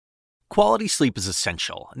Quality sleep is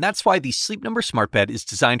essential, and that's why the Sleep Number Smart Bed is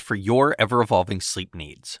designed for your ever-evolving sleep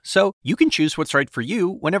needs. So you can choose what's right for you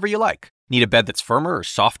whenever you like. Need a bed that's firmer or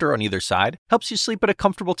softer on either side? Helps you sleep at a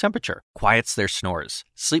comfortable temperature, quiets their snores.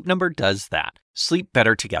 Sleep Number does that. Sleep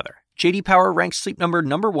better together. J.D. Power ranks Sleep Number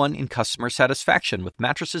 #1 in customer satisfaction with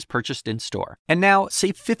mattresses purchased in-store. And now,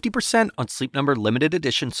 save 50% on Sleep Number limited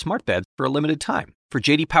edition smart beds for a limited time. For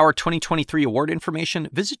J.D. Power 2023 award information,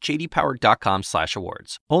 visit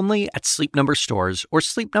jdpower.com/awards. Only at Sleep Number stores or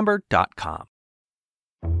sleepnumber.com.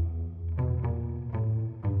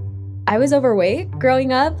 I was overweight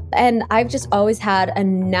growing up, and I've just always had a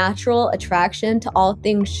natural attraction to all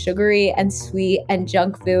things sugary and sweet and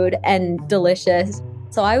junk food and delicious.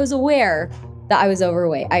 So I was aware that I was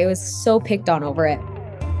overweight. I was so picked on over it.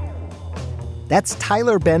 That's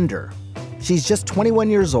Tyler Bender. She's just 21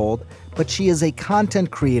 years old, but she is a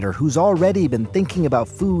content creator who's already been thinking about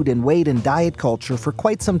food and weight and diet culture for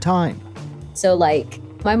quite some time. So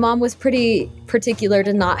my mom was pretty particular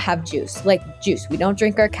to not have juice. Juice, we don't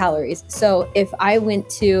drink our calories. So if I went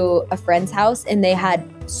to a friend's house and they had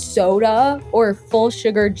soda or full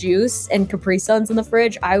sugar juice and Capri Suns in the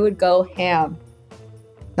fridge, I would go ham.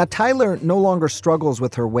 Now, Tyler no longer struggles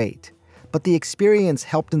with her weight, but the experience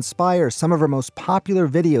helped inspire some of her most popular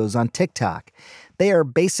videos on TikTok. They are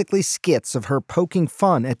basically skits of her poking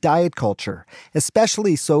fun at diet culture,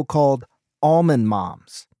 especially so-called almond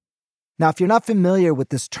moms. Now, if you're not familiar with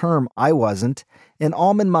this term, I wasn't. An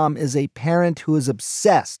almond mom is a parent who is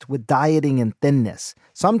obsessed with dieting and thinness,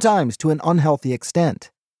 sometimes to an unhealthy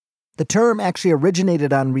extent. The term actually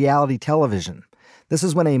originated on reality television. This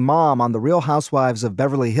is when a mom on The Real Housewives of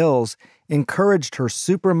Beverly Hills encouraged her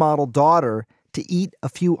supermodel daughter to eat a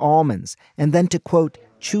few almonds and then to, quote,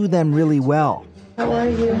 chew them really well. How are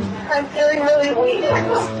you? I'm feeling really weak. I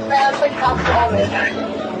have a couple of almonds. I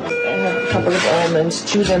have a couple of almonds.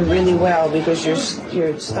 Chew them really well because your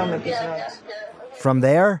stomach is not... From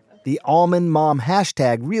there, the almond mom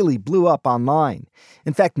hashtag really blew up online.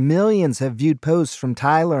 In fact, millions have viewed posts from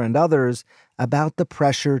Tyler and others about the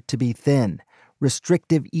pressure to be thin,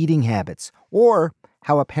 restrictive eating habits, or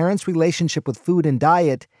how a parent's relationship with food and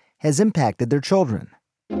diet has impacted their children.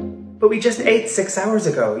 But we just ate 6 hours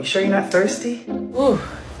ago. You sure you're not thirsty? Ooh,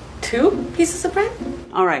 2 pieces of bread?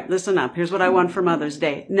 All right, listen up. Here's what I want for Mother's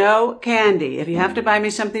Day. No candy. If you have to buy me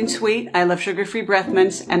something sweet, I love sugar-free breath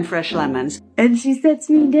mints and fresh lemons. And she sets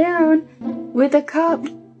me down with a cup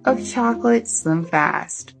of chocolate Slim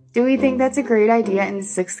Fast. Do we think that's a great idea in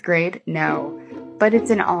 6th grade? No. But it's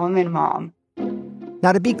an almond mom.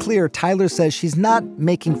 Now, to be clear, Tyler says she's not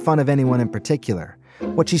making fun of anyone in particular.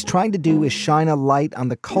 What she's trying to do is shine a light on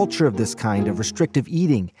the culture of this kind of restrictive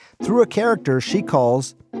eating through a character she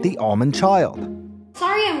calls the Almond Child.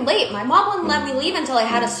 Sorry I'm late. My mom wouldn't let me leave until I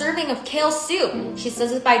had a serving of kale soup. She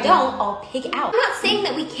says if I don't, I'll pig out. I'm not saying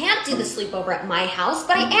that we can't do the sleepover at my house,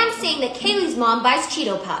 but I am saying that Kaylee's mom buys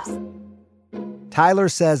Cheeto Puffs. Tyler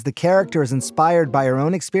says the character is inspired by her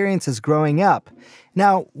own experiences growing up.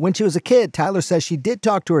 Now, when she was a kid, Tyler says she did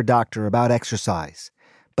talk to her doctor about exercise,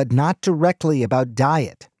 but not directly about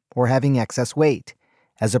diet or having excess weight.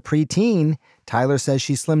 As a preteen, Tyler says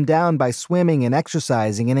she slimmed down by swimming and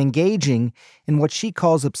exercising and engaging in what she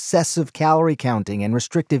calls obsessive calorie counting and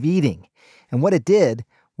restrictive eating. And what it did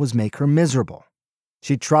was make her miserable.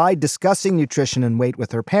 She tried discussing nutrition and weight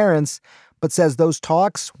with her parents, but says those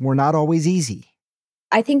talks were not always easy.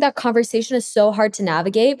 I think that conversation is so hard to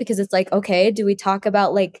navigate because it's okay, do we talk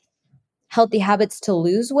about healthy habits to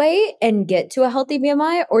lose weight and get to a healthy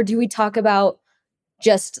BMI? Or do we talk about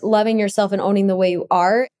just loving yourself and owning the way you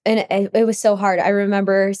are? And it was so hard. I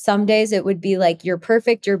remember some days it would be you're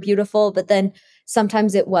perfect, you're beautiful. But then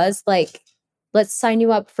sometimes it was let's sign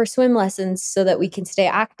you up for swim lessons so that we can stay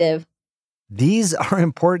active. These are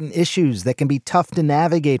important issues that can be tough to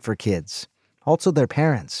navigate for kids, also their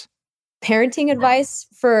parents. Parenting advice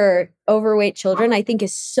for overweight children, I think,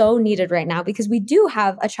 is so needed right now because we do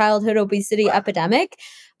have a childhood obesity epidemic.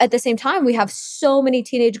 At the same time, we have so many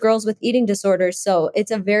teenage girls with eating disorders, so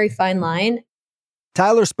it's a very fine line.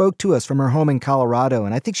 Tyler spoke to us from her home in Colorado,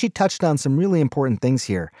 and I think she touched on some really important things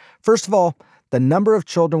here. First of all, the number of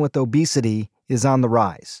children with obesity is on the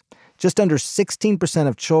rise. Just under 16%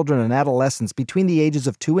 of children and adolescents between the ages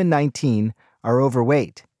of 2 and 19 are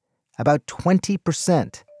overweight. About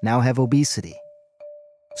 20% now have obesity.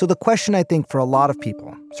 So the question, I think, for a lot of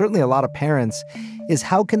people, certainly a lot of parents, is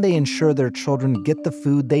how can they ensure their children get the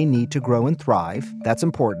food they need to grow and thrive? That's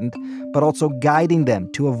important, but also guiding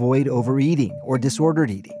them to avoid overeating or disordered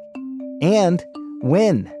eating. And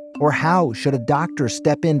when or how should a doctor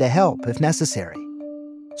step in to help if necessary?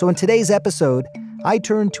 So in today's episode, I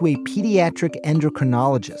turn to a pediatric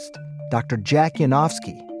endocrinologist, Dr. Jack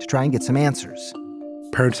Yanofsky, to try and get some answers.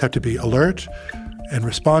 Parents have to be alert and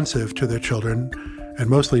responsive to their children, and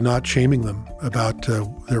mostly not shaming them about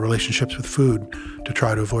their relationships with food to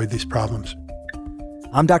try to avoid these problems.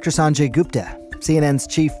 I'm Dr. Sanjay Gupta, CNN's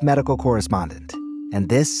chief medical correspondent, and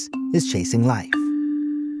this is Chasing Life.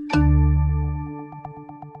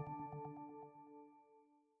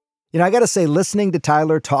 You know, I got to say, listening to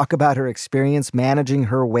Tyler talk about her experience managing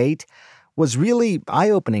her weight was really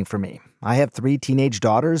eye-opening for me. I have 3 teenage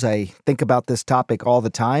daughters. I think about this topic all the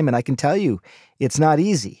time, and I can tell you, it's not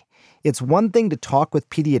easy. It's one thing to talk with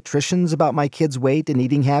pediatricians about my kids' weight and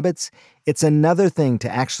eating habits. It's another thing to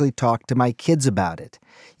actually talk to my kids about it.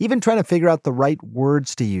 Even trying to figure out the right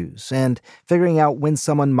words to use and figuring out when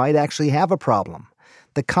someone might actually have a problem.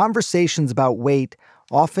 The conversations about weight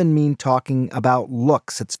often mean talking about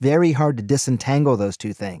looks. It's very hard to disentangle those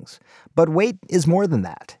two things. But weight is more than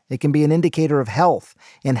that. It can be an indicator of health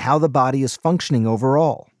and how the body is functioning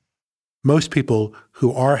overall. Most people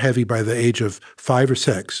who are heavy by the age of 5 or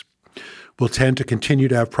 6 will tend to continue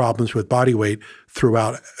to have problems with body weight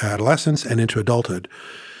throughout adolescence and into adulthood.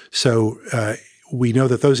 So we know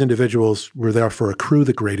that those individuals were therefore accrue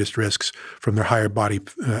the greatest risks from their higher body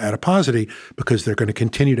adiposity because they're going to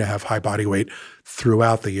continue to have high body weight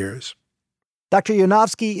throughout the years. Dr.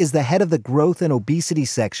 Yanofsky is the head of the Growth and Obesity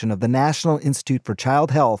section of the National Institute for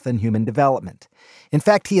Child Health and Human Development. In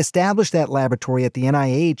fact, he established that laboratory at the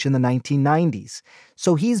NIH in the 1990s.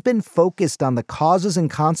 So he's been focused on the causes and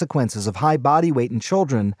consequences of high body weight in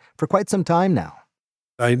children for quite some time now.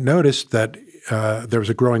 I noticed that there was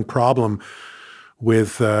a growing problem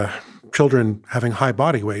with children having high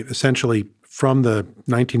body weight. Essentially, from the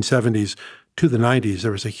 1970s to the 90s,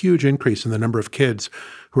 there was a huge increase in the number of kids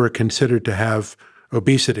who are considered to have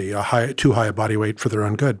obesity, too high a body weight for their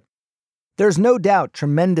own good. There's no doubt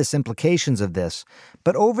tremendous implications of this,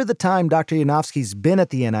 but over the time Dr. Yanofsky's been at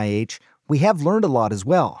the NIH, we have learned a lot as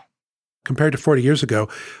well. Compared to 40 years ago,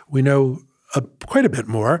 we know quite a bit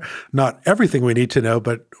more. Not everything we need to know,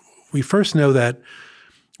 but we first know that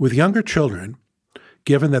with younger children,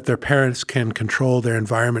 given that their parents can control their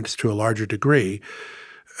environments to a larger degree,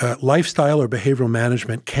 lifestyle or behavioral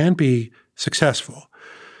management can be successful.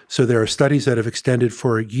 So there are studies that have extended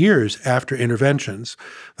for years after interventions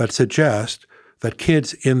that suggest that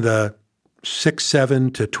kids in the 6,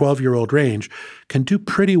 7 to 12-year-old range can do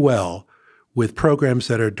pretty well with programs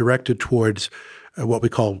that are directed towards what we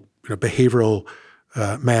call behavioral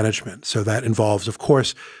management. So that involves, of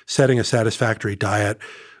course, setting a satisfactory diet,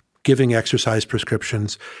 giving exercise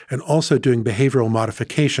prescriptions, and also doing behavioral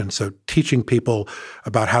modification. So teaching people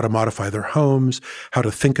about how to modify their homes, how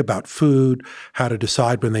to think about food, how to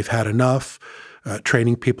decide when they've had enough,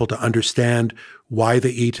 training people to understand why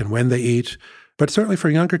they eat and when they eat. But certainly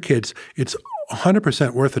for younger kids, it's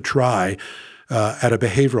 100% worth a try at a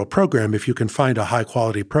behavioral program if you can find a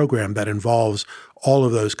high-quality program that involves all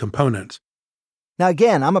of those components. Now,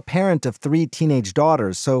 again, I'm a parent of 3 teenage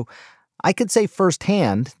daughters, so I could say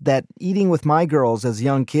firsthand that eating with my girls as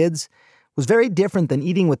young kids was very different than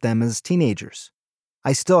eating with them as teenagers.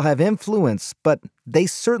 I still have influence, but they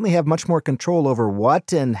certainly have much more control over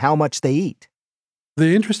what and how much they eat.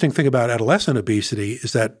 The interesting thing about adolescent obesity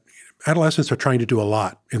is that adolescents are trying to do a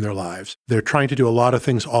lot in their lives. They're trying to do a lot of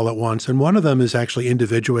things all at once, and one of them is actually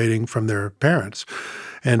individuating from their parents.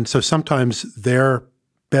 And so sometimes their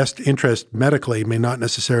best interest medically may not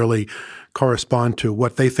necessarily correspond to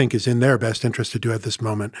what they think is in their best interest to do at this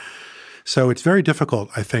moment. So it's very difficult,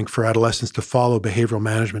 I think, for adolescents to follow behavioral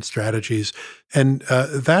management strategies. And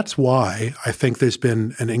that's why I think there's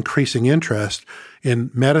been an increasing interest in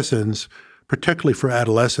medicines, particularly for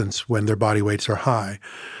adolescents when their body weights are high.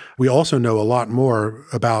 We also know a lot more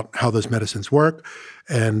about how those medicines work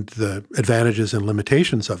and the advantages and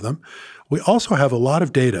limitations of them. We also have a lot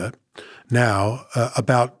of data now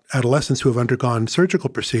about adolescents who have undergone surgical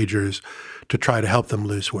procedures to try to help them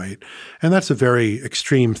lose weight. And that's a very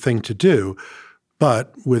extreme thing to do.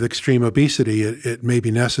 But with extreme obesity, it may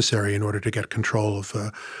be necessary in order to get control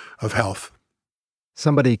of health.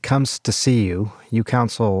 Somebody comes to see you. You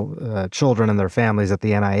counsel children and their families at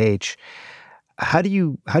the NIH. How do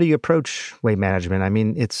you approach weight management? I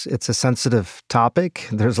mean, it's a sensitive topic.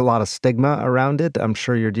 There's a lot of stigma around it. I'm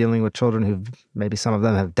sure you're dealing with children who maybe some of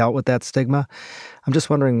them have dealt with that stigma. I'm just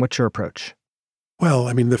wondering, what's your approach? Well,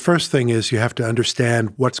 I mean, the first thing is you have to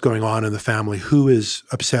understand what's going on in the family, who is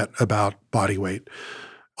upset about body weight.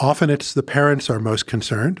 Often it's the parents are most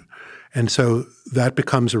concerned, and so that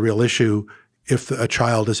becomes a real issue if a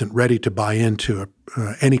child isn't ready to buy into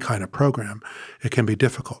any kind of program. It can be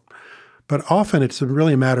difficult. But often it's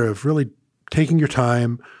really a matter of really taking your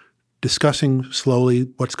time, discussing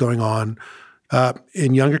slowly what's going on.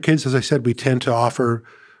 In younger kids, as I said, we tend to offer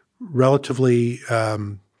relatively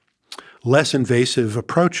less invasive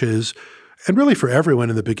approaches. And really for everyone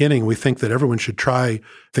in the beginning, we think that everyone should try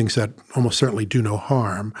things that almost certainly do no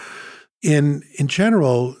harm. In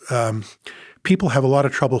general, people have a lot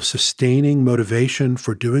of trouble sustaining motivation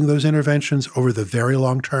for doing those interventions over the very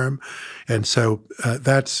long term. And so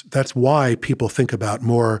that's why people think about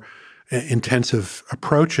more intensive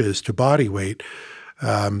approaches to body weight,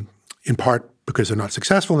 in part because they're not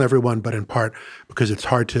successful in everyone, but in part because it's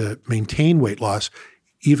hard to maintain weight loss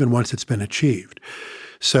even once it's been achieved.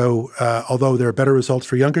 So although there are better results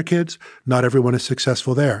for younger kids, not everyone is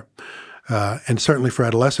successful there. And certainly for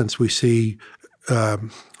adolescents, we see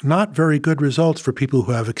not very good results for people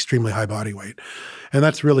who have extremely high body weight. And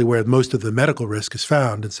that's really where most of the medical risk is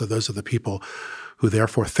found. And so those are the people who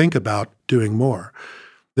therefore think about doing more.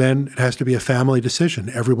 Then it has to be a family decision.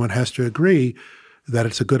 Everyone has to agree that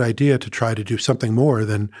it's a good idea to try to do something more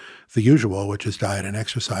than the usual, which is diet and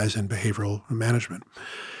exercise and behavioral management.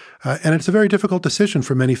 And it's a very difficult decision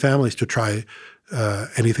for many families to try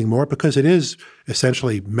anything more because it is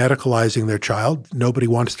essentially medicalizing their child. Nobody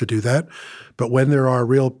wants to do that. But when there are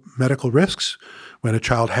real medical risks, when a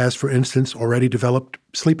child has, for instance, already developed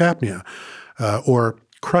sleep apnea or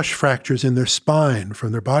crush fractures in their spine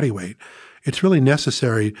from their body weight, it's really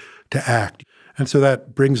necessary to act. And so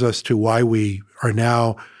that brings us to why we are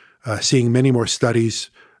now seeing many more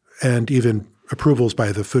studies and even approvals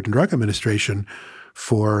by the Food and Drug Administration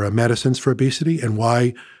for medicines for obesity, and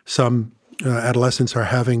why some adolescents are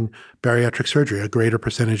having bariatric surgery, a greater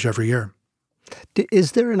percentage every year.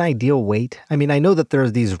 Is there an ideal weight? I mean, I know that there are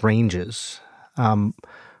these ranges,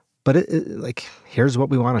 but here's what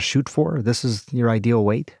we want to shoot for. This is your ideal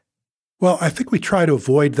weight? Well, I think we try to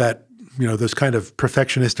avoid that, those kind of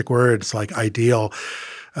perfectionistic words like ideal,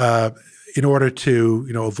 in order to,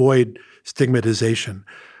 avoid stigmatization,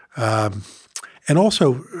 and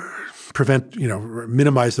also prevent,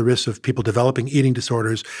 minimize the risk of people developing eating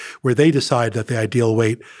disorders where they decide that the ideal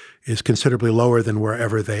weight is considerably lower than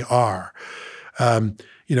wherever they are. So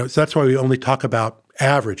that's why we only talk about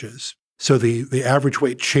averages. So the average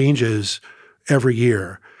weight changes every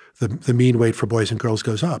year. The mean weight for boys and girls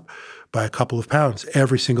goes up by a couple of pounds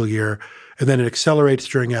every single year, and then it accelerates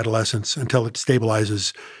during adolescence until it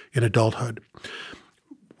stabilizes in adulthood.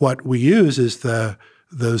 What we use is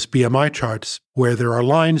those BMI charts where there are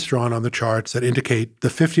lines drawn on the charts that indicate the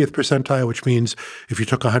 50th percentile, which means if you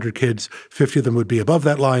took 100 kids, 50 of them would be above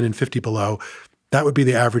that line and 50 below. That would be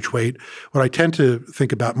the average weight. What I tend to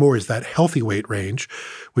think about more is that healthy weight range,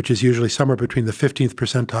 which is usually somewhere between the 15th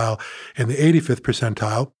percentile and the 85th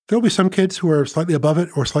percentile. There'll be some kids who are slightly above it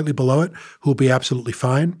or slightly below it who will be absolutely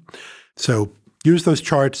fine. So use those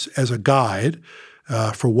charts as a guide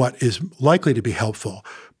for what is likely to be helpful.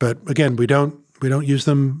 But again, we don't use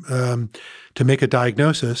them to make a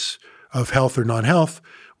diagnosis of health or non-health.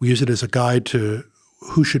 We use it as a guide to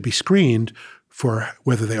who should be screened for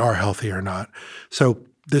whether they are healthy or not. So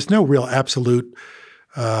there's no real absolute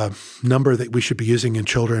number that we should be using in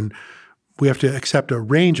children. We have to accept a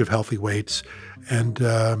range of healthy weights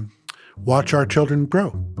and watch our children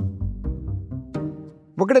grow.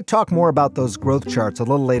 We're going to talk more about those growth charts a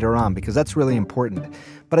little later on because that's really important.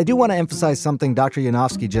 But I do want to emphasize something Dr.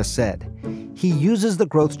 Yanofsky just said. He uses the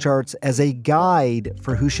growth charts as a guide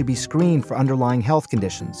for who should be screened for underlying health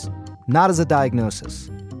conditions, not as a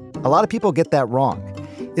diagnosis. A lot of people get that wrong.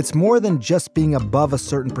 It's more than just being above a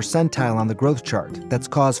certain percentile on the growth chart that's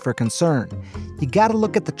cause for concern. You got to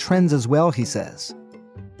look at the trends as well, he says.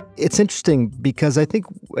 It's interesting because I think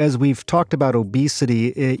as we've talked about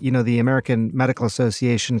obesity, the American Medical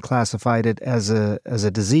Association classified it as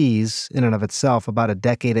a disease in and of itself about a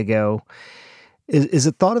decade ago. Is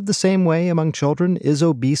it thought of the same way among children? Is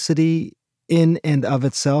obesity in and of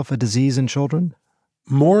itself a disease in children?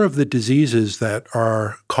 More of the diseases that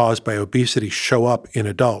are caused by obesity show up in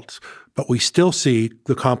adults, but we still see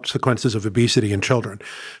the consequences of obesity in children.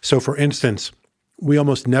 So for instance, we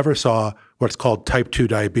almost never saw what's called type 2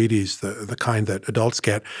 diabetes, the kind that adults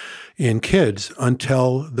get, in kids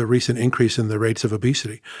until the recent increase in the rates of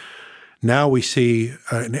obesity. Now we see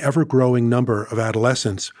an ever-growing number of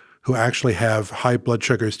adolescents who actually have high blood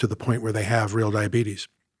sugars to the point where they have real diabetes.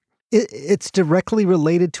 It's directly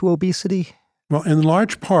related to obesity? Well, in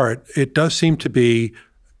large part, it does seem to be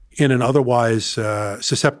in an otherwise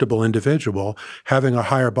susceptible individual. Having a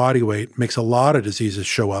higher body weight makes a lot of diseases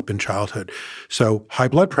show up in childhood. So high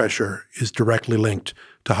blood pressure is directly linked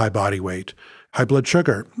to high body weight. High blood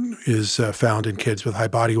sugar is found in kids with high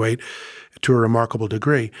body weight to a remarkable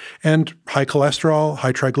degree. And high cholesterol,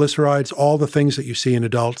 high triglycerides, all the things that you see in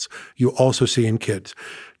adults, you also see in kids.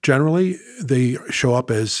 Generally, they show up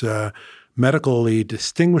as medically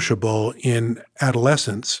distinguishable in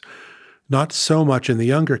adolescence, not so much in the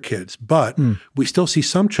younger kids. But we still see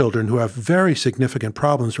some children who have very significant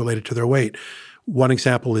problems related to their weight. One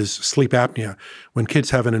example is sleep apnea. When kids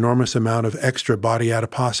have an enormous amount of extra body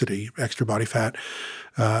adiposity, extra body fat,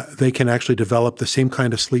 they can actually develop the same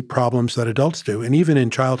kind of sleep problems that adults do, and even in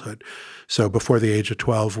childhood. So before the age of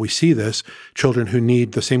 12, we see this, children who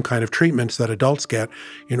need the same kind of treatments that adults get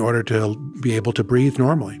in order to be able to breathe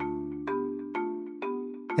normally.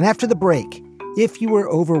 And after the break, if you were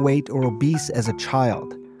overweight or obese as a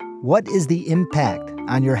child, what is the impact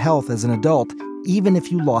on your health as an adult, even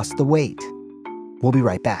if you lost the weight? We'll be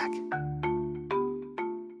right back.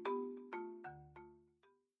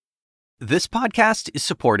 This podcast is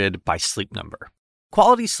supported by Sleep Number.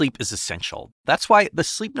 Quality sleep is essential. That's why the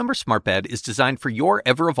Sleep Number Smart Bed is designed for your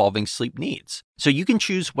ever-evolving sleep needs, so you can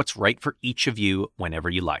choose what's right for each of you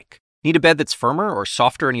whenever you like. Need a bed that's firmer or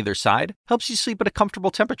softer on either side? Helps you sleep at a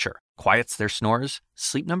comfortable temperature. Quiets their snores?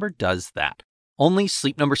 Sleep Number does that. Only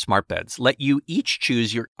Sleep Number Smart Beds let you each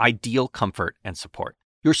choose your ideal comfort and support,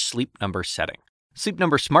 your Sleep Number setting. Sleep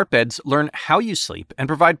Number Smart Beds learn how you sleep and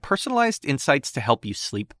provide personalized insights to help you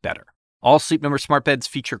sleep better. All Sleep Number Smart Beds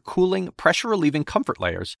feature cooling, pressure-relieving comfort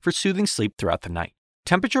layers for soothing sleep throughout the night.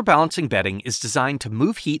 Temperature-balancing bedding is designed to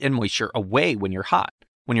move heat and moisture away when you're hot.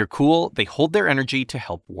 When you're cool, they hold their energy to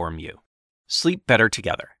help warm you. Sleep better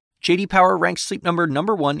together. J.D. Power ranks Sleep Number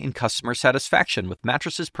 #1 in customer satisfaction with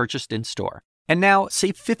mattresses purchased in-store. And now,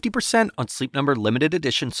 save 50% on Sleep Number limited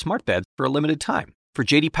edition smart beds for a limited time. For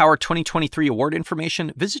J.D. Power 2023 award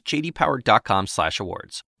information, visit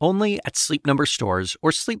jdpower.com/awards. Only at Sleep Number stores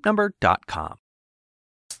or sleepnumber.com.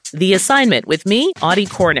 The Assignment with me, Audie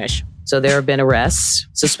Cornish. So there have been arrests,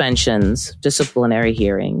 suspensions, disciplinary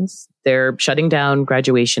hearings. They're shutting down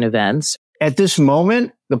graduation events. At this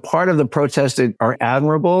moment, the part of the protests that are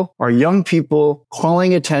admirable are young people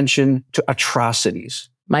calling attention to atrocities.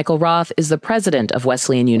 Michael Roth is the president of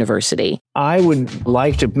Wesleyan University. I would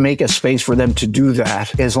like to make a space for them to do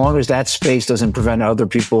that, as long as that space doesn't prevent other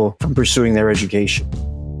people from pursuing their education.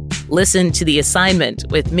 Listen to The Assignment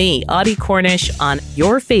with me, Audie Cornish, on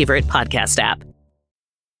your favorite podcast app.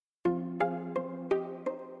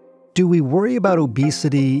 Do we worry about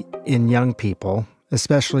obesity in young people,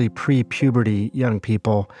 especially pre-puberty young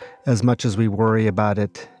people, as much as we worry about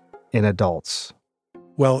it in adults?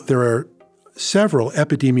 Well, there are several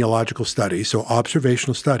epidemiological studies, so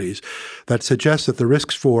observational studies, that suggest that the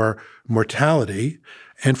risks for mortality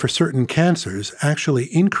and for certain cancers actually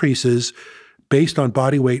increases based on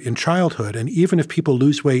body weight in childhood. And even if people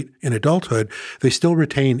lose weight in adulthood, they still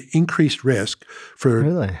retain increased risk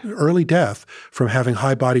for early death from having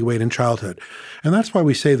high body weight in childhood. And that's why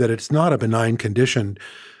we say that it's not a benign condition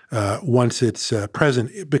once it's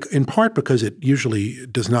present, in part because it usually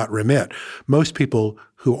does not remit. Most people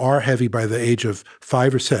who are heavy by the age of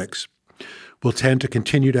 5 or 6 will tend to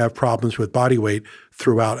continue to have problems with body weight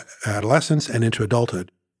throughout adolescence and into adulthood.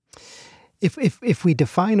 If we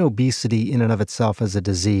define obesity in and of itself as a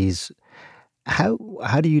disease, how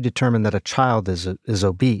do you determine that a child is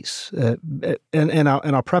obese? And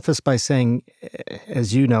I'll preface by saying,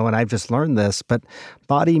 as you know, and I've just learned this, but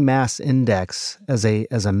body mass index as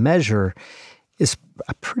a measure is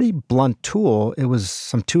a pretty blunt tool. It was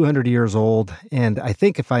some 200 years old, and I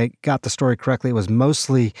think if I got the story correctly, it was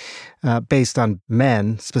mostly based on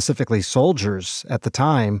men, specifically soldiers at the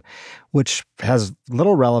time, which has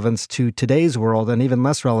little relevance to today's world and even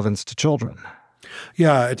less relevance to children.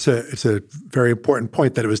 Yeah, it's a very important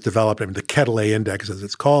point that it was developed. I mean, the Quetelet index, as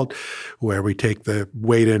it's called, where we take the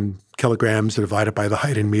weight in kilograms and divide it by the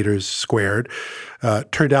height in meters squared,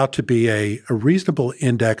 turned out to be a reasonable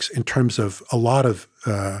index in terms of a lot of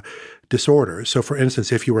disorders. So, for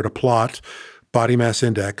instance, if you were to plot body mass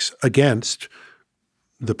index against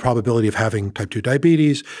the probability of having type 2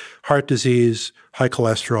 diabetes, heart disease, high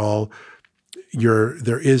cholesterol,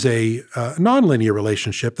 there is a nonlinear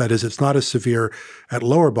relationship. That is, it's not as severe at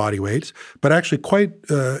lower body weights, but actually quite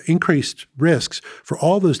increased risks for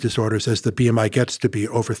all those disorders as the BMI gets to be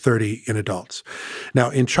over 30 in adults. Now,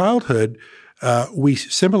 in childhood, we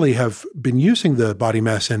similarly have been using the body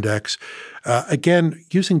mass index, again,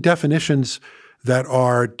 using definitions that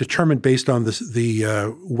are determined based on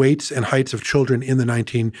the weights and heights of children in the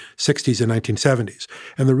 1960s and 1970s.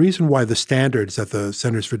 And the reason why the standards that the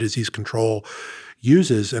Centers for Disease Control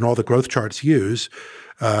uses and all the growth charts use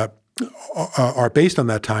are based on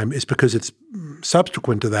that time is because it's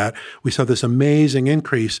subsequent to that, we saw this amazing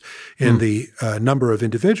increase in the number of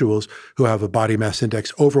individuals who have a body mass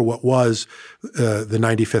index over what was the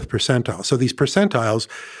 95th percentile. So these percentiles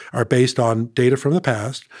are based on data from the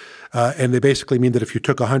past, and they basically mean that if you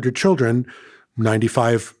took 100 children,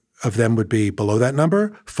 95 of them would be below that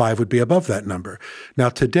number, 5 would be above that number. Now,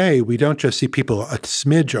 today, we don't just see people a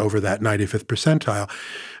smidge over that 95th percentile.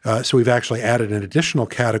 So we've actually added an additional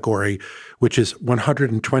category, which is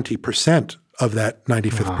 120% of that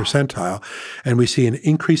 95th percentile. And we see an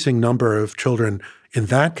increasing number of children in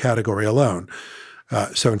that category alone.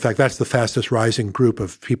 So in fact, that's the fastest rising group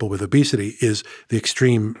of people with obesity, is the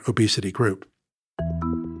extreme obesity group.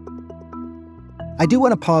 I do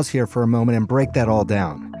want to pause here for a moment and break that all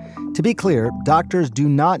down. To be clear, doctors do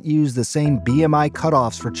not use the same BMI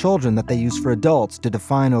cutoffs for children that they use for adults to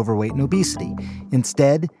define overweight and obesity.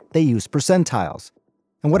 Instead, they use percentiles.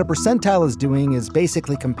 And what a percentile is doing is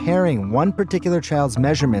basically comparing one particular child's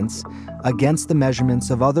measurements against the measurements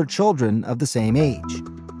of other children of the same age.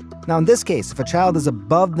 Now, in this case, if a child is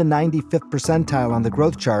above the 95th percentile on the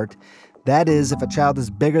growth chart, that is, if a child is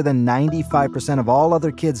bigger than 95% of all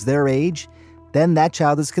other kids their age, then that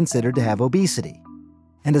child is considered to have obesity.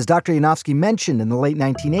 And as Dr. Yanofsky mentioned in the late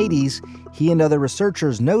 1980s, he and other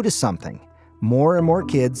researchers noticed something: more and more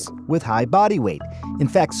kids with high body weight. In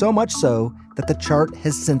fact, so much so that the chart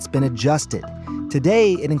has since been adjusted.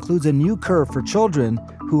 Today, it includes a new curve for children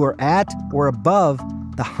who are at or above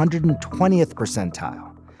the 120th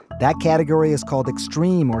percentile. That category is called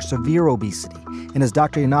extreme or severe obesity. And as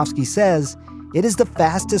Dr. Yanofsky says, it is the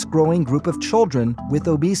fastest growing group of children with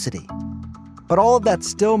obesity. But all of that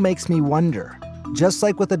still makes me wonder, just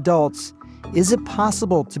like with adults, is it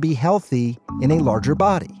possible to be healthy in a larger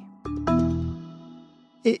body?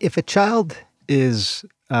 If a child is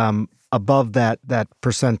above that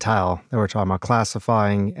percentile that we're talking about,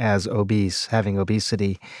 classifying as obese, having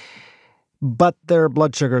obesity, but their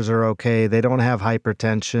blood sugars are okay, they don't have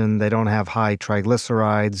hypertension, they don't have high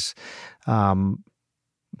triglycerides,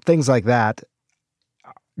 things like that,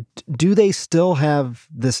 do they still have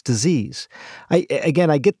this disease? I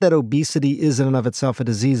get that obesity is in and of itself a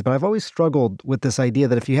disease, but I've always struggled with this idea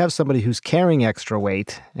that if you have somebody who's carrying extra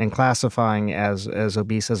weight and classifying as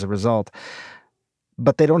obese as a result,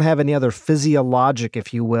 but they don't have any other physiologic,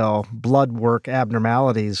 if you will, blood work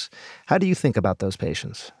abnormalities, how do you think about those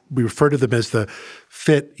patients? We refer to them as the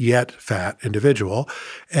fit yet fat individual,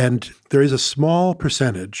 and there is a small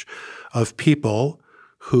percentage of people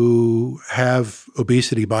who have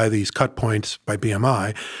obesity by these cut points by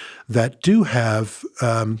BMI that do have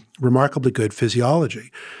remarkably good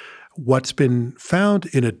physiology. What's been found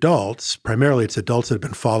in adults, primarily it's adults that have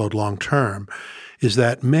been followed long term, is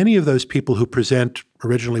that many of those people who present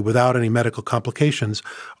originally without any medical complications,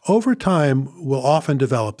 over time will often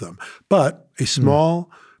develop them. But a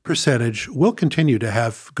small percentage will continue to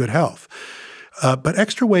have good health. But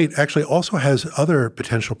extra weight actually also has other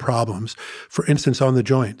potential problems. For instance, on the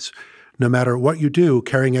joints. No matter what you do,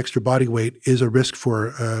 carrying extra body weight is a risk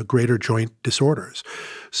for greater joint disorders.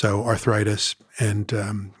 So arthritis and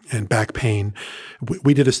back pain.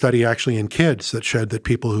 We did a study actually in kids that showed that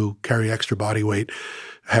people who carry extra body weight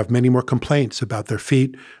have many more complaints about their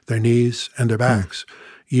feet, their knees, and their backs,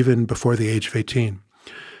 even before the age of 18.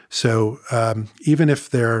 So even if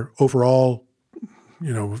their overall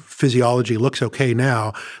physiology looks okay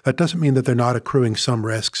now, that doesn't mean that they're not accruing some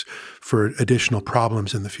risks for additional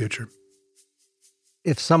problems in the future.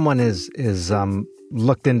 If someone is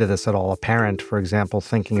looked into this at all, a parent, for example,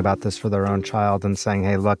 thinking about this for their own child and saying,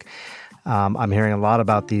 hey, look, I'm hearing a lot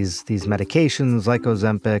about these medications like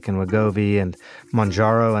Ozempic and Wegovy and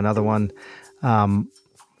Mounjaro, another one,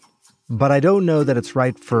 but I don't know that it's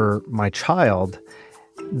right for my child.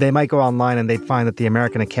 They might go online and they'd find that the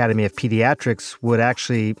American Academy of Pediatrics would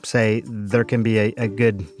actually say there can be a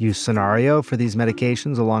good use scenario for these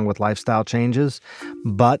medications along with lifestyle changes,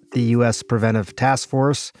 but the U.S. Preventive Task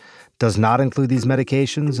Force does not include these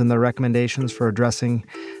medications in their recommendations for addressing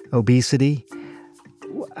obesity.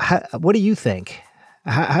 What do you think?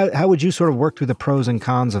 How would you sort of work through the pros and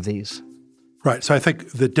cons of these? Right. So I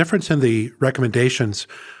think the difference in the recommendations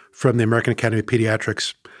from the American Academy of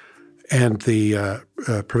Pediatrics and the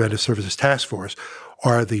Preventive Services Task Force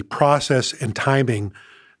are the process and timing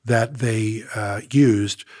that they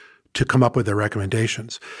used to come up with their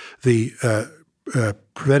recommendations. The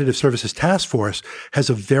Preventive Services Task Force has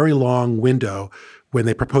a very long window when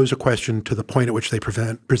they propose a question to the point at which they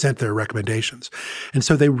present their recommendations. And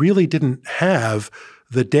so they really didn't have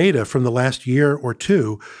the data from the last year or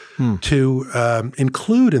two to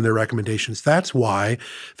include in their recommendations. That's why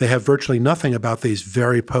they have virtually nothing about these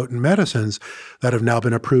very potent medicines that have now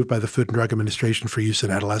been approved by the Food and Drug Administration for use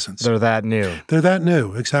in adolescents. They're that new. They're that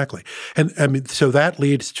new, exactly. And I mean, so that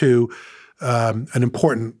leads to an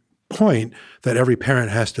important point that every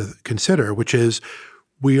parent has to consider, which is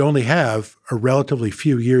we only have a relatively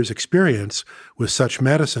few years' experience with such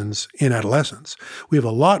medicines in adolescents. We have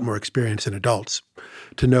a lot more experience in adults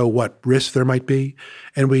to know what risks there might be.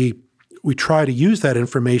 And we try to use that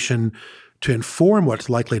information to inform what's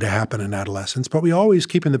likely to happen in adolescence, but we always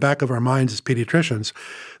keep in the back of our minds as pediatricians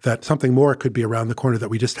that something more could be around the corner that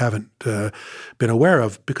we just haven't been aware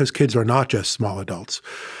of, because kids are not just small adults.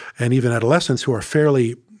 And even adolescents who are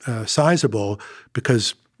fairly sizable,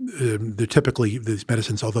 because they're typically, these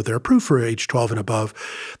medicines, although they're approved for age 12 and above,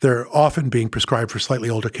 they're often being prescribed for slightly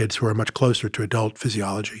older kids who are much closer to adult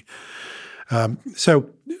physiology. So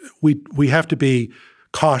we have to be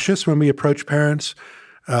cautious when we approach parents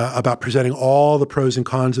about presenting all the pros and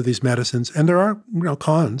cons of these medicines. And there are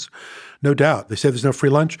cons, no doubt. They say there's no free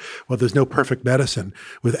lunch. Well, there's no perfect medicine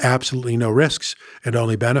with absolutely no risks and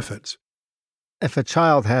only benefits. If a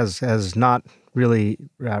child has not really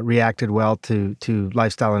reacted well to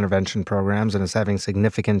lifestyle intervention programs and is having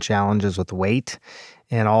significant challenges with weight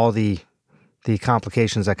and all the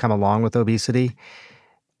complications that come along with obesity,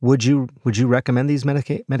 would you recommend these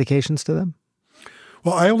medications to them?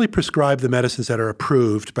 Well, I only prescribe the medicines that are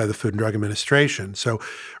approved by the Food and Drug Administration. So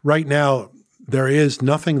right now, there is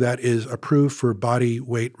nothing that is approved for body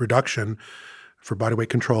weight reduction, for body weight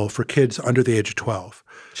control for kids under the age of 12.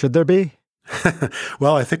 Should there be?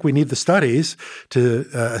 Well, I think we need the studies to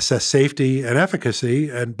assess safety and efficacy,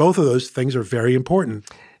 and both of those things are very important.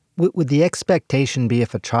 Would the expectation be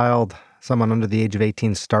if a child, someone under the age of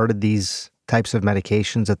 18, started these types of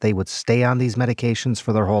medications, that they would stay on these medications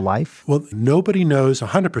for their whole life? Well, nobody knows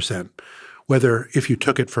 100% whether if you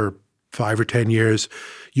took it for 5 or 10 years,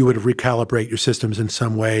 you would recalibrate your systems in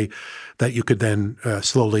some way that you could then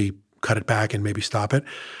slowly cut it back and maybe stop it.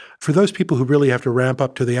 For those people who really have to ramp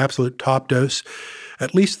up to the absolute top dose,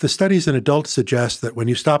 at least the studies in adults suggest that when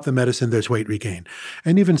you stop the medicine, there's weight regain.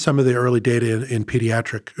 And even some of the early data in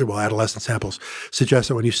adolescent samples suggest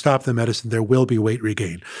that when you stop the medicine, there will be weight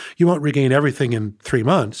regain. You won't regain everything in 3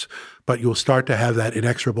 months, but you'll start to have that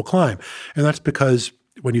inexorable climb. And that's because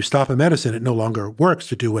when you stop a medicine, it no longer works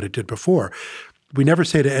to do what it did before. We never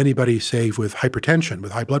say to anybody, say with hypertension,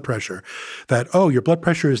 with high blood pressure, that, oh, your blood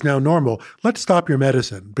pressure is now normal. Let's stop your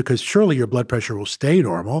medicine because surely your blood pressure will stay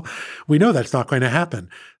normal. We know that's not going to happen.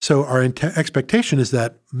 So our expectation is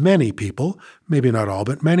that many people, maybe not all,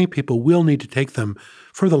 but many people will need to take them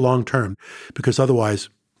for the long term, because otherwise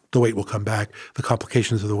the weight will come back. The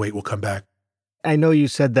complications of the weight will come back. I know you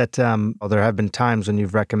said that there have been times when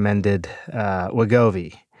you've recommended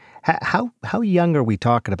Wegovy. How young are we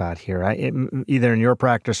talking about here? Either in your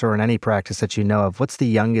practice or in any practice that you know of, what's the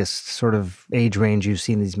youngest sort of age range you've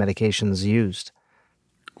seen these medications used?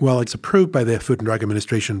 Well, it's approved by the Food and Drug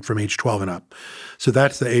Administration from age 12 and up. So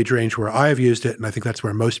that's the age range where I've used it, and I think that's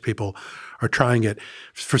where most people are trying it.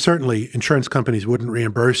 For certainly, insurance companies wouldn't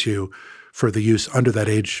reimburse you for the use under that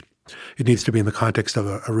age. It needs to be in the context of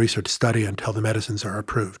a research study until the medicines are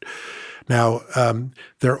approved. Now,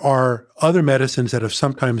 there are other medicines that have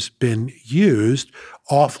sometimes been used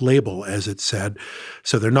off-label, as it's said.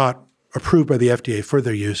 So they're not approved by the FDA for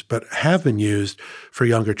their use, but have been used for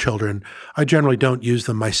younger children. I generally don't use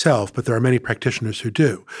them myself, but there are many practitioners who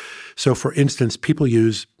do. So, for instance, people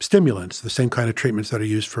use stimulants, the same kind of treatments that are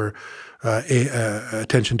used for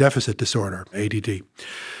attention deficit disorder, ADD.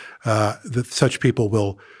 Such people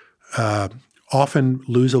will often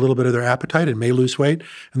lose a little bit of their appetite and may lose weight.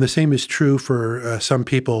 And the same is true for some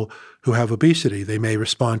people who have obesity. They may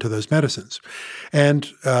respond to those medicines. And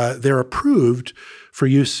they're approved for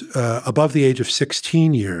use above the age of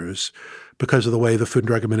 16 years because of the way the Food and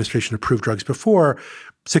Drug Administration approved drugs before,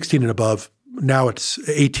 16 and above. Now it's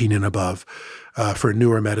 18 and above for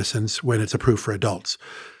newer medicines when it's approved for adults.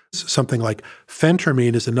 Something like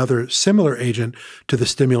phentermine is another similar agent to the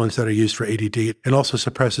stimulants that are used for ADD and also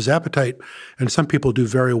suppresses appetite. And some people do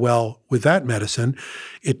very well with that medicine.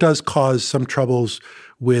 It does cause some troubles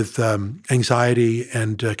with anxiety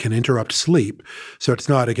and can interrupt sleep. So it's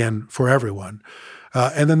not, again, for everyone.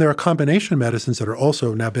 And then there are combination medicines that are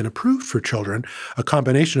also now been approved for children, a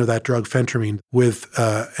combination of that drug phentermine with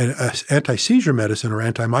an anti-seizure medicine or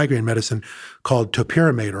anti-migraine medicine called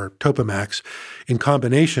topiramate or Topamax. In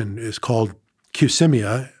combination is called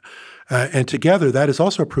Qsymia, And together, that is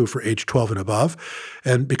also approved for age 12 and above.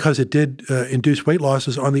 And because it did induce weight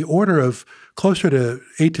losses on the order of closer to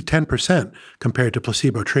 8 to 10% compared to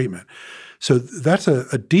placebo treatment. So that's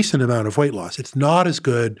a decent amount of weight loss. It's not as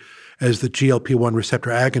good as the GLP-1 receptor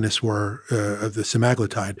agonists were of the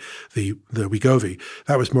semaglutide, the Wegovy.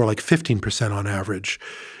 That was more like 15% on average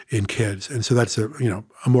in kids. And so that's a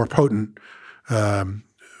more potent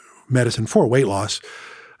medicine for weight loss.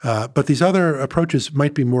 But these other approaches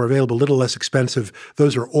might be more available, a little less expensive.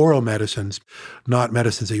 Those are oral medicines, not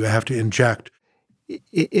medicines that you have to inject.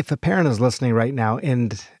 If a parent is listening right now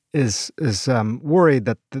and is worried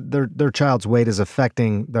that their child's weight is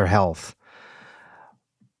affecting their health,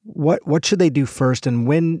 what should they do first, and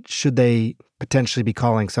when should they potentially be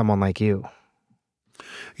calling someone like you?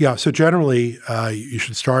 Yeah, so generally, you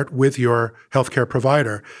should start with your healthcare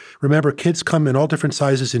provider. Remember, kids come in all different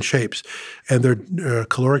sizes and shapes, and their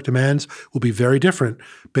caloric demands will be very different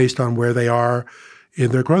based on where they are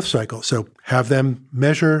in their growth cycle. So have them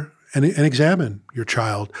measure and examine your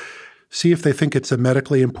child. See if they think it's a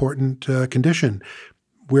medically important condition.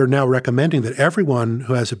 We're now recommending that everyone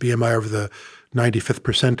who has a BMI over the 95th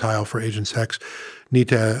percentile for age and sex need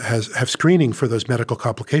to have screening for those medical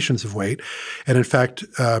complications of weight. And in fact,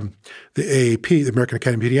 the AAP, the American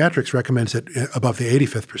Academy of Pediatrics, recommends it above the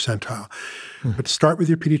 85th percentile. But start with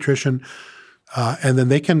your pediatrician, and then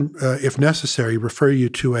they can, if necessary, refer you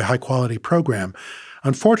to a high-quality program.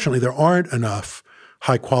 Unfortunately, there aren't enough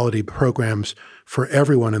high-quality programs for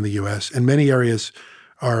everyone in the U.S., and many areas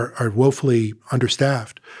are woefully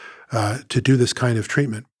understaffed to do this kind of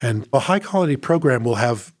treatment. And a high-quality program will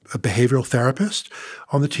have a behavioral therapist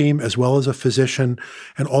on the team, as well as a physician,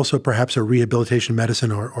 and also perhaps a rehabilitation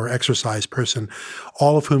medicine or exercise person,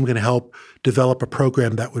 all of whom can help develop a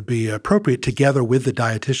program that would be appropriate together with the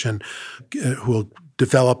dietitian who will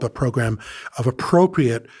develop a program of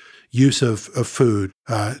appropriate use of food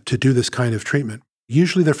to do this kind of treatment.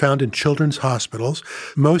 Usually they're found in children's hospitals.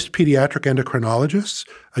 Most pediatric endocrinologists,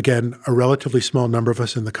 again, a relatively small number of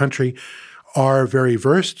us in the country, are very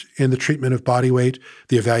versed in the treatment of body weight,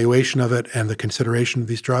 the evaluation of it, and the consideration of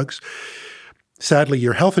these drugs. Sadly,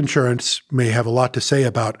 your health insurance may have a lot to say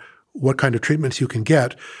about what kind of treatments you can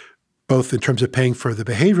get, both in terms of paying for the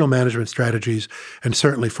behavioral management strategies and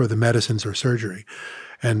certainly for the medicines or surgery.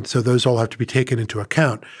 And so those all have to be taken into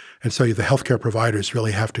account. And so the healthcare providers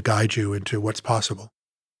really have to guide you into what's possible.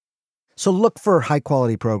 So look for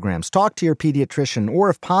high-quality programs. Talk to your pediatrician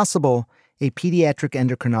or, if possible, a pediatric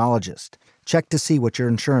endocrinologist. Check to see what your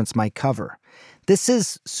insurance might cover. This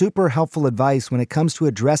is super helpful advice when it comes to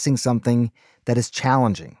addressing something that is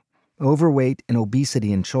challenging: overweight and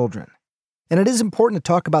obesity in children. And it is important to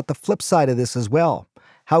talk about the flip side of this as well: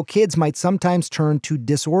 how kids might sometimes turn to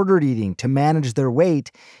disordered eating to manage their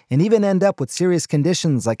weight and even end up with serious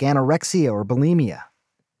conditions like anorexia or bulimia.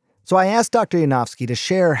 So I asked Dr. Yanofsky to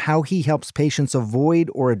share how he helps patients avoid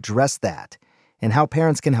or address that, and how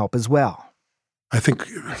parents can help as well. I think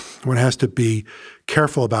one has to be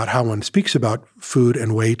careful about how one speaks about food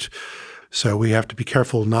and weight. So we have to be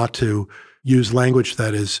careful not to use language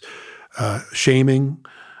that is shaming,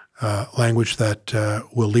 language that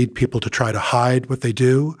will lead people to try to hide what they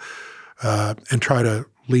do, and try to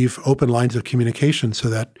leave open lines of communication so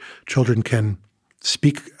that children can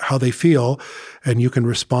speak how they feel and you can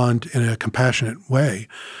respond in a compassionate way.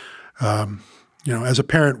 As a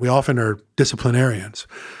parent, we often are disciplinarians,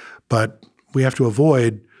 but we have to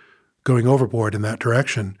avoid going overboard in that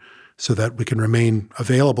direction so that we can remain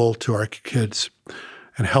available to our kids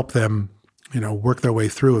and help them, work their way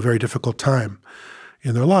through a very difficult time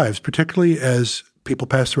in their lives, particularly as people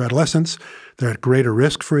pass through adolescence. They're at greater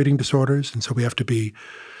risk for eating disorders, and so we have to be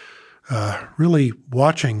really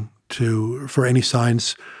watching for any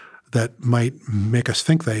signs that might make us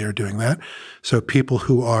think they are doing that. So people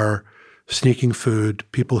who are sneaking food,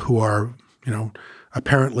 people who are,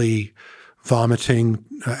 apparently vomiting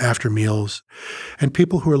after meals, and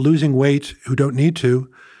people who are losing weight who don't need to,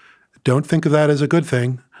 don't think of that as a good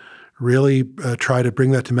thing. Really try to bring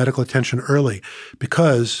that to medical attention early,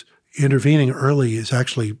 because intervening early is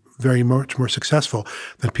actually very much more successful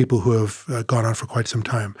than people who have gone on for quite some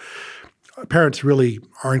time. Parents really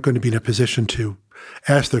aren't going to be in a position to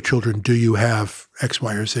ask their children, do you have X,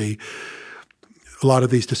 Y, or Z? A lot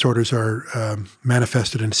of these disorders are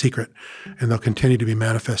manifested in secret, and they'll continue to be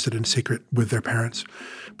manifested in secret with their parents.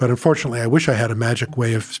 But unfortunately, I wish I had a magic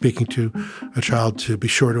way of speaking to a child to be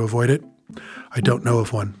sure to avoid it. I don't know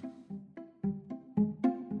of one.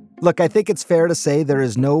 Look, I think it's fair to say there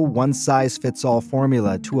is no one-size-fits-all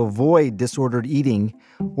formula to avoid disordered eating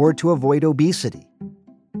or to avoid obesity.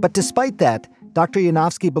 But despite that, Dr.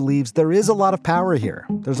 Yanofsky believes there is a lot of power here.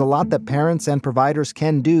 There's a lot that parents and providers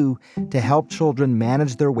can do to help children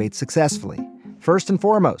manage their weight successfully. First and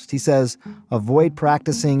foremost, he says, avoid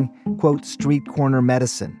practicing, quote, street corner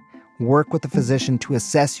medicine. Work with a physician to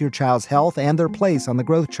assess your child's health and their place on the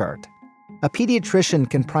growth chart. A pediatrician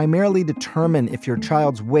can primarily determine if your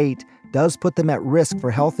child's weight does put them at risk for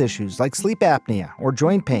health issues like sleep apnea or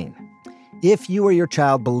joint pain. If you or your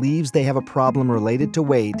child believes they have a problem related to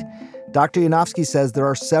weight, Dr. Yanofsky says there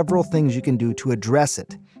are several things you can do to address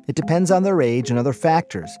it. It depends on their age and other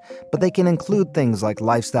factors, but they can include things like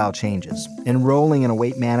lifestyle changes, enrolling in a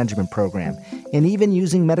weight management program, and even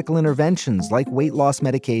using medical interventions like weight loss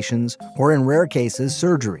medications or, in rare cases,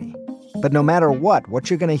 surgery. But no matter what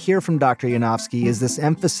you're going to hear from Dr. Yanofsky is this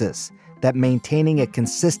emphasis that maintaining a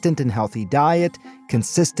consistent and healthy diet,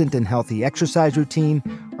 consistent and healthy exercise routine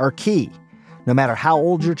are key, no matter how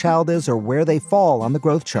old your child is or where they fall on the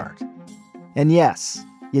growth chart. And yes,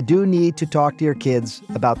 you do need to talk to your kids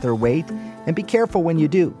about their weight, and be careful when you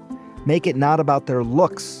do. Make it not about their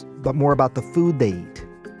looks, but more about the food they eat.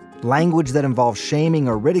 Language that involves shaming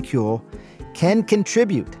or ridicule can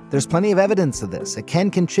contribute. There's plenty of evidence of this. It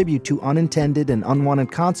can contribute to unintended and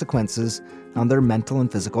unwanted consequences on their mental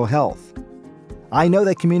and physical health. I know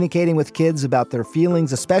that communicating with kids about their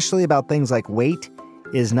feelings, especially about things like weight,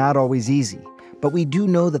 is not always easy. But we do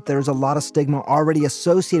know that there's a lot of stigma already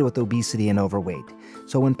associated with obesity and overweight.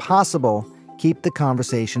 So when possible, keep the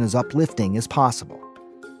conversation as uplifting as possible.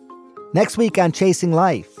 Next week on Chasing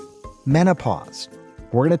Life, menopause.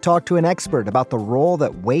 We're going to talk to an expert about the role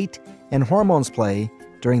that weight and hormones play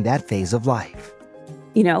during that phase of life.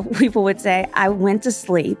 You know, people would say, I went to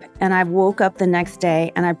sleep and I woke up the next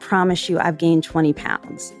day and I promise you I've gained 20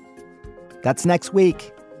 pounds. That's next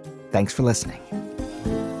week. Thanks for listening.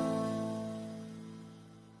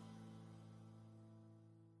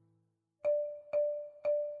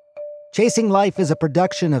 Chasing Life is a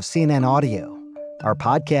production of CNN Audio. Our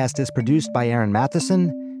podcast is produced by Aaron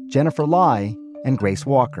Matheson, Jennifer Lai, and Grace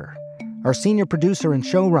Walker. Our senior producer and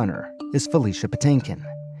showrunner is Felicia Patinkin.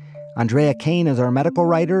 Andrea Kane is our medical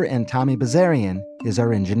writer, and Tommy Bazarian is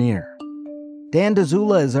our engineer. Dan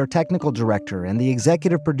Dzula is our technical director, and the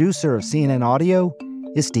executive producer of CNN Audio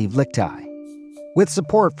is Steve Lichtai. With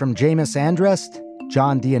support from Jameis Andrest,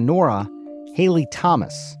 John Dianora, Haley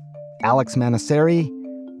Thomas, Alex Manasseri,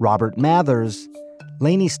 Robert Mathers,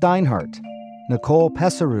 Lainey Steinhardt, Nicole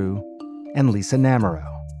Pesaru, and Lisa Namaro.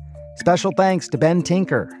 Special thanks to Ben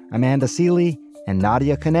Tinker, Amanda Seeley, and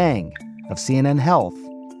Nadia Kanang of CNN Health,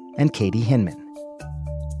 and Katie Hinman.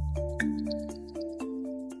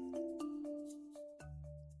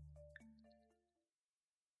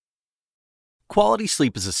 Quality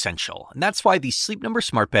sleep is essential, and that's why the Sleep Number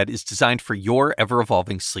Smart Bed is designed for your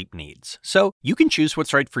ever-evolving sleep needs. So you can choose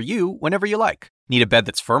what's right for you whenever you like. Need a bed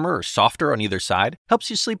that's firmer or softer on either side? Helps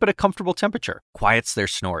you sleep at a comfortable temperature. Quiets their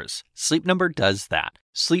snores. Sleep Number does that.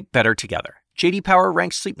 Sleep better together. J.D. Power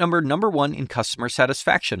ranks Sleep Number #1 in customer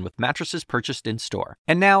satisfaction with mattresses purchased in-store.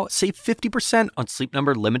 And now, save 50% on Sleep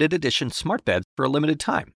Number limited edition smart beds for a limited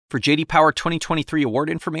time. For J.D. Power 2023 award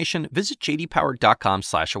information, visit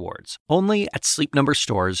jdpower.com/awards. Only at Sleep Number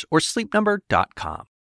stores or sleepnumber.com.